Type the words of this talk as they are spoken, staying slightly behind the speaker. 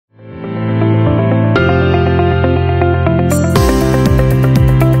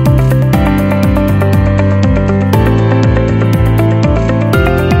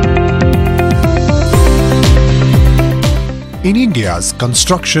In India's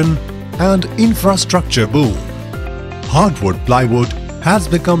construction and infrastructure boom, hardwood plywood has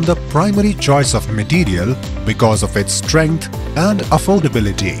become the primary choice of material because of its strength and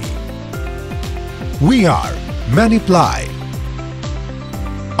affordability. We are Maniply.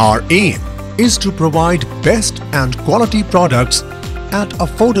 Our aim is to provide best and quality products at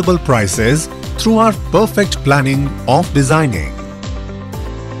affordable prices through our perfect planning of designing.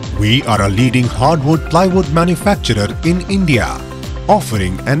 We are a leading hardwood plywood manufacturer in India,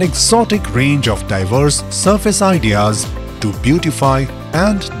 offering an exotic range of diverse surface ideas to beautify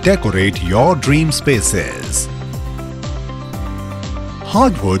and decorate your dream spaces.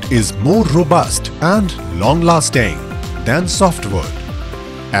 Hardwood is more robust and long-lasting than softwood.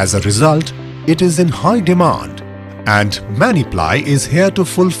 As a result, it is in high demand, and Maniply is here to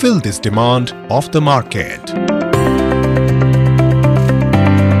fulfill this demand of the market.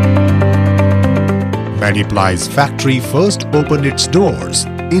 Maniply's factory first opened its doors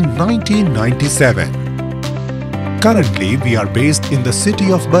in 1997. Currently, we are based in the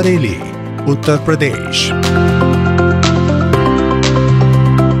city of Bareilly, Uttar Pradesh.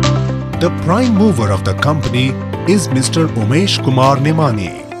 The prime mover of the company is Mr. Umesh Kumar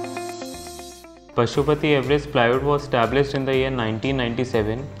Nemani. Pashupati Everest Plywood was established in the year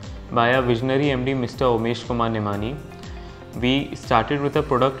 1997 by a visionary MD Mr. Umesh Kumar Nemani. We started with a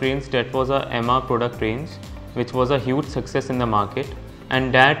product range that was a MR product range, which was a huge success in the market,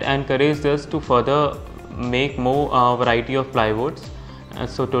 and that encouraged us to further make more variety of plywoods.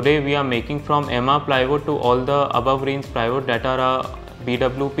 So today we are making from MR plywood to all the above range plywood that are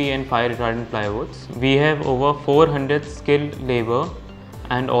BWP and fire retardant plywoods. We have over 400 skilled labor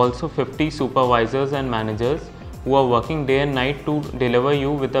and also 50 supervisors and managers who are working day and night to deliver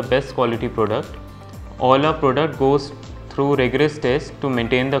you with the best quality product. All our product goes through rigorous tests to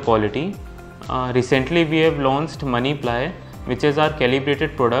maintain the quality. Recently we have launched Maniply, which is our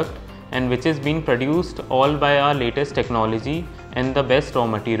calibrated product and which is being produced all by our latest technology and the best raw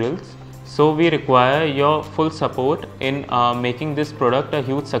materials. So we require your full support in making this product a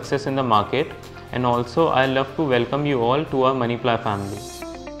huge success in the market, and also I love to welcome you all to our Maniply family.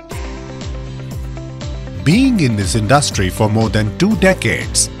 Being in this industry for more than 2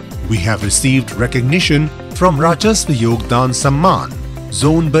 decades, we have received recognition from Rajasva Yogdan Samman,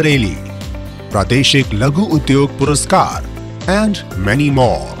 Zone Bareilly, Pradeshik Laghu Udyog Puraskar, and many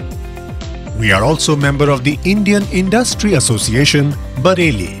more. We are also member of the Indian Industry Association,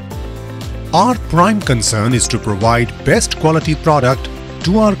 Bareilly. Our prime concern is to provide best quality product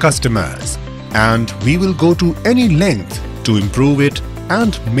to our customers, and we will go to any length to improve it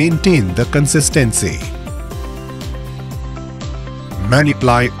and maintain the consistency.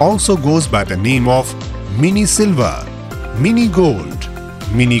 Maniply also goes by the name of Mini Silver, Mini Gold,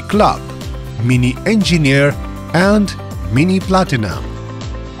 Mini Club, Mini Engineer, and Mini Platinum.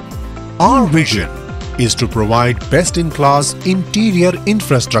 Our vision is to provide best-in-class interior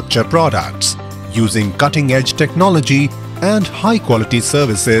infrastructure products using cutting-edge technology and high-quality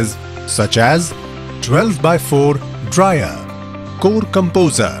services such as 12x4 dryer, core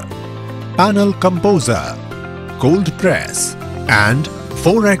composer, panel composer, cold press, and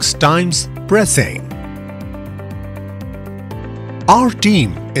 4x times pressing. Our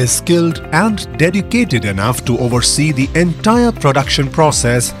team is skilled and dedicated enough to oversee the entire production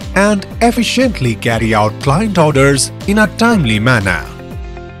process and efficiently carry out client orders in a timely manner.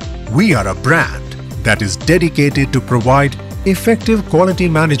 We are a brand that is dedicated to provide effective quality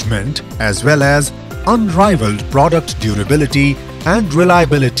management as well as unrivaled product durability and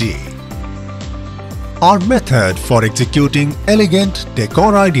reliability. Our method for executing elegant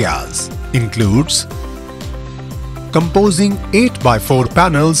decor ideas includes composing 8x4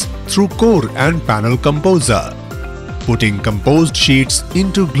 panels through core and panel composer, putting composed sheets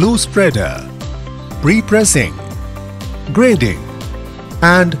into glue spreader, pre-pressing, grading,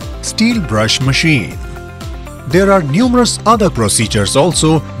 and steel brush machine. There are numerous other procedures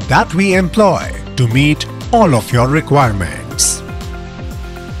also that we employ to meet all of your requirements.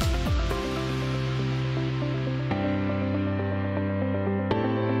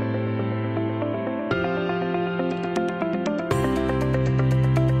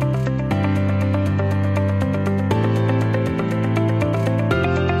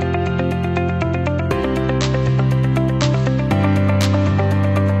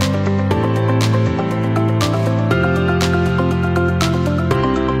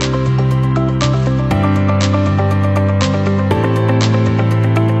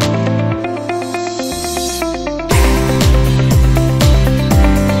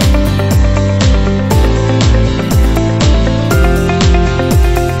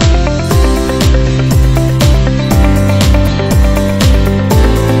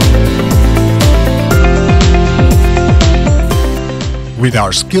 With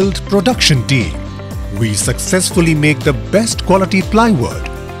our skilled production team, we successfully make the best quality plywood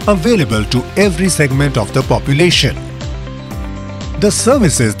available to every segment of the population. The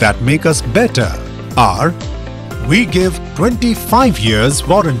services that make us better are: we give 25 years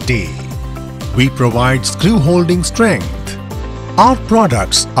warranty. We provide screw holding strength. Our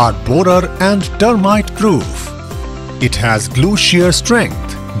products are borer and termite proof. It has glue shear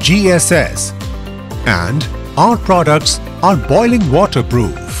strength (GSS), and our products are boiling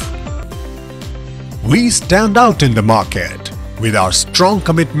waterproof. We stand out in the market with our strong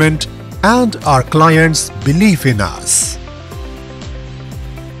commitment and our clients' belief in us.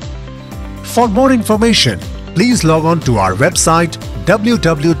 For more information, please log on to our website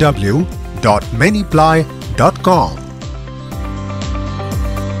www.maniply.com.